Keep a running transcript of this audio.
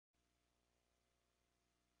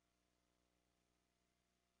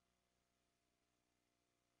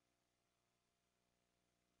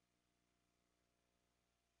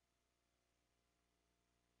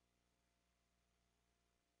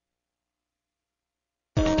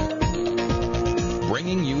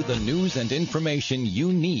you the news and information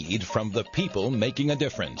you need from the people making a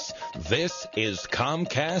difference. This is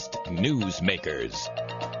Comcast Newsmakers.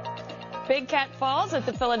 Big Cat Falls at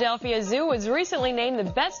the Philadelphia Zoo was recently named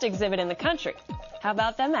the best exhibit in the country. How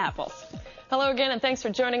about them apples? Hello again, and thanks for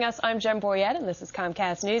joining us. I'm Jen Boyette, and this is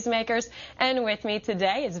Comcast Newsmakers. And with me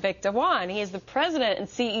today is Vic Dewan. He is the president and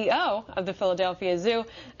CEO of the Philadelphia Zoo.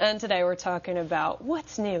 And today we're talking about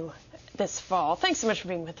what's new this fall. Thanks so much for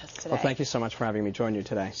being with us today. Well, thank you so much for having me join you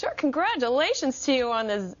today. Sure. Congratulations to you on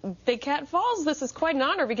this Big Cat Falls. This is quite an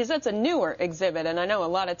honor because that's a newer exhibit, and I know a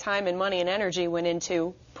lot of time and money and energy went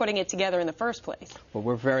into putting it together in the first place. Well,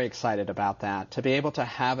 we're very excited about that. To be able to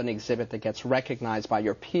have an exhibit that gets recognized by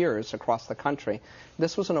your peers across the country.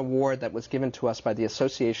 This was an award that was given to us by the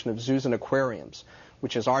Association of Zoos and Aquariums,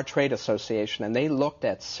 which is our trade association, and they looked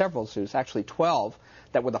at several zoos, actually 12,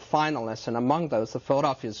 that were the finalists, and among those, the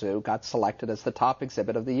Philadelphia Zoo got selected as the top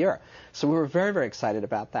exhibit of the year. So we were very, very excited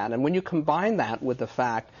about that. And when you combine that with the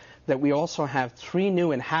fact that we also have 3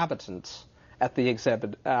 new inhabitants at the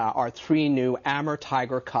exhibit, our 3 new Amur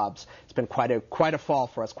tiger cubs, it's been quite a fall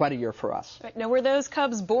for us, quite a year for us. Right. Now, were those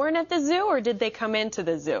cubs born at the zoo, or did they come into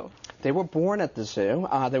the zoo? They were born at the zoo.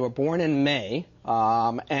 They were born in May,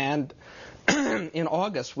 and in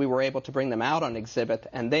August, we were able to bring them out on exhibit,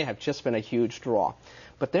 and they have just been a huge draw.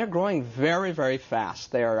 But they're growing very, very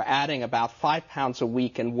fast. They're adding about 5 pounds a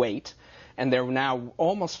week in weight, and they're now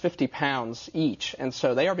almost 50 pounds each. And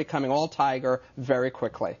so they are becoming all tiger very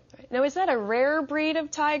quickly. Now, is that a rare breed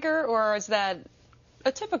of tiger, or is that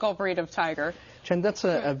a typical breed of tiger? Jen, that's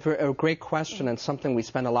a great question, and something we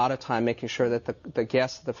spend a lot of time making sure that the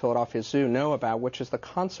guests at the Philadelphia Zoo know about, which is the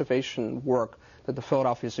conservation work that the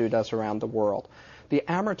Philadelphia Zoo does around the world. The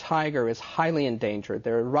Amur tiger is highly endangered.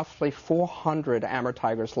 There are roughly 400 Amur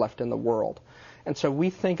tigers left in the world. And so we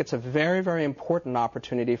think it's a very, very important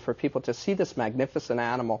opportunity for people to see this magnificent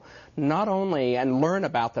animal, not only, and learn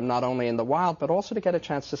about them not only in the wild, but also to get a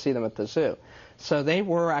chance to see them at the zoo. So they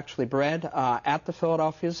were actually bred at the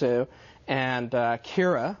Philadelphia Zoo, and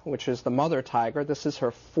Kira, which is the mother tiger, this is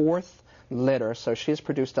her 4th litter, so she's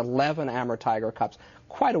produced 11 Amur tiger cubs.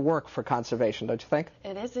 Quite a work for conservation, don't you think?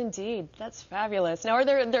 It is indeed. That's fabulous. Now, are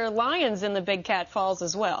there lions in the Big Cat Falls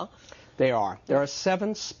as well? They are. There are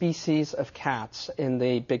 7 species of cats in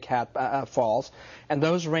the Big Cat Falls, and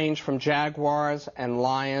those range from jaguars and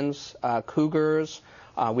lions, cougars.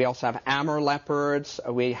 We also have Amur leopards.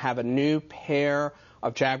 We have a new pair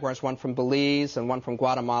of jaguars, one from Belize and one from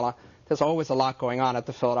Guatemala. There's always a lot going on at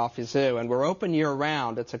the Philadelphia Zoo, and we're open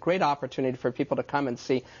year-round. It's a great opportunity for people to come and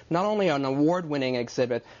see not only an award-winning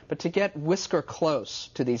exhibit, but to get whisker close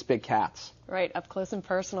to these big cats. Right, up close and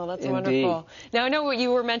personal. That's Indeed. Wonderful. Now, I know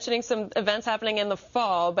you were mentioning some events happening in the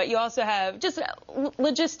fall, but you also have just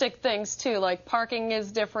logistic things, too, like parking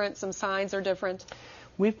is different, some signs are different.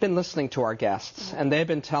 We've been listening to our guests, and they've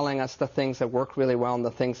been telling us the things that work really well and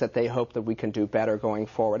the things that they hope that we can do better going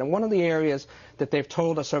forward. And one of the areas that they've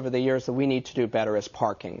told us over the years that we need to do better is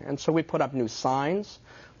parking. And so we put up new signs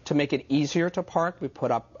to make it easier to park. We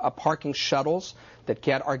put up parking shuttles that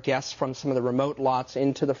get our guests from some of the remote lots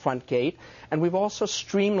into the front gate. And we've also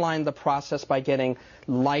streamlined the process by getting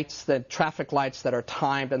lights, traffic lights that are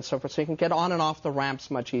timed and so forth, so you can get on and off the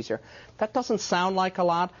ramps much easier. That doesn't sound like a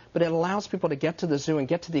lot, but it allows people to get to the zoo and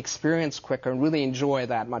get to the experience quicker and really enjoy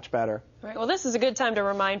that much better. Right. Well, this is a good time to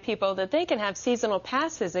remind people that they can have seasonal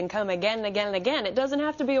passes and come again and again and again. It doesn't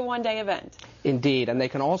have to be a one-day event. Indeed. And they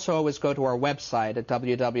can also always go to our website at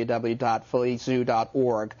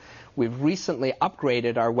www.phillyzoo.org. We've recently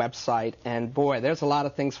upgraded our website, and boy, there's a lot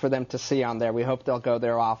of things for them to see on there. We hope they'll go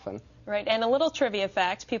there often. Right. And a little trivia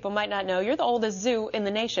fact people might not know, you're the oldest zoo in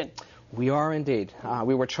the nation. We are indeed.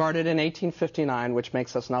 We were chartered in 1859, which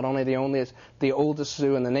makes us not only the oldest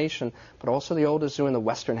zoo in the nation, but also the oldest zoo in the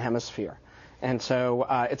Western Hemisphere. And so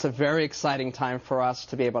it's a very exciting time for us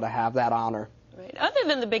to be able to have that honor. Right. Other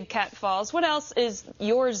than the Big Cat Falls, what else is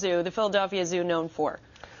your zoo, the Philadelphia Zoo, known for?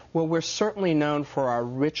 Well, we're certainly known for our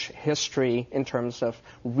rich history in terms of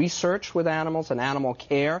research with animals and animal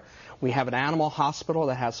care. We have an animal hospital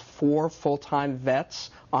that has 4 full-time vets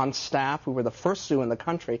on staff. We were the first zoo in the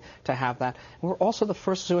country to have that. We're also the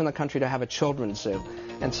first zoo in the country to have a children's zoo.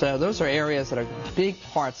 And so those are areas that are big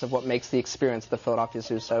parts of what makes the experience of the Philadelphia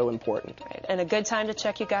Zoo so important. Right. And a good time to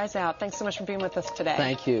check you guys out. Thanks so much for being with us today.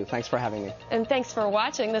 Thank you. Thanks for having me. And thanks for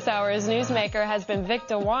watching. This hour's Newsmaker has been Vic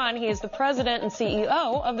Dewan. He is the president and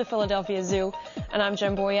CEO of the Philadelphia Zoo. And I'm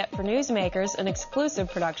Jen Boyette for Newsmakers, an exclusive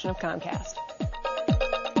production of Comcast.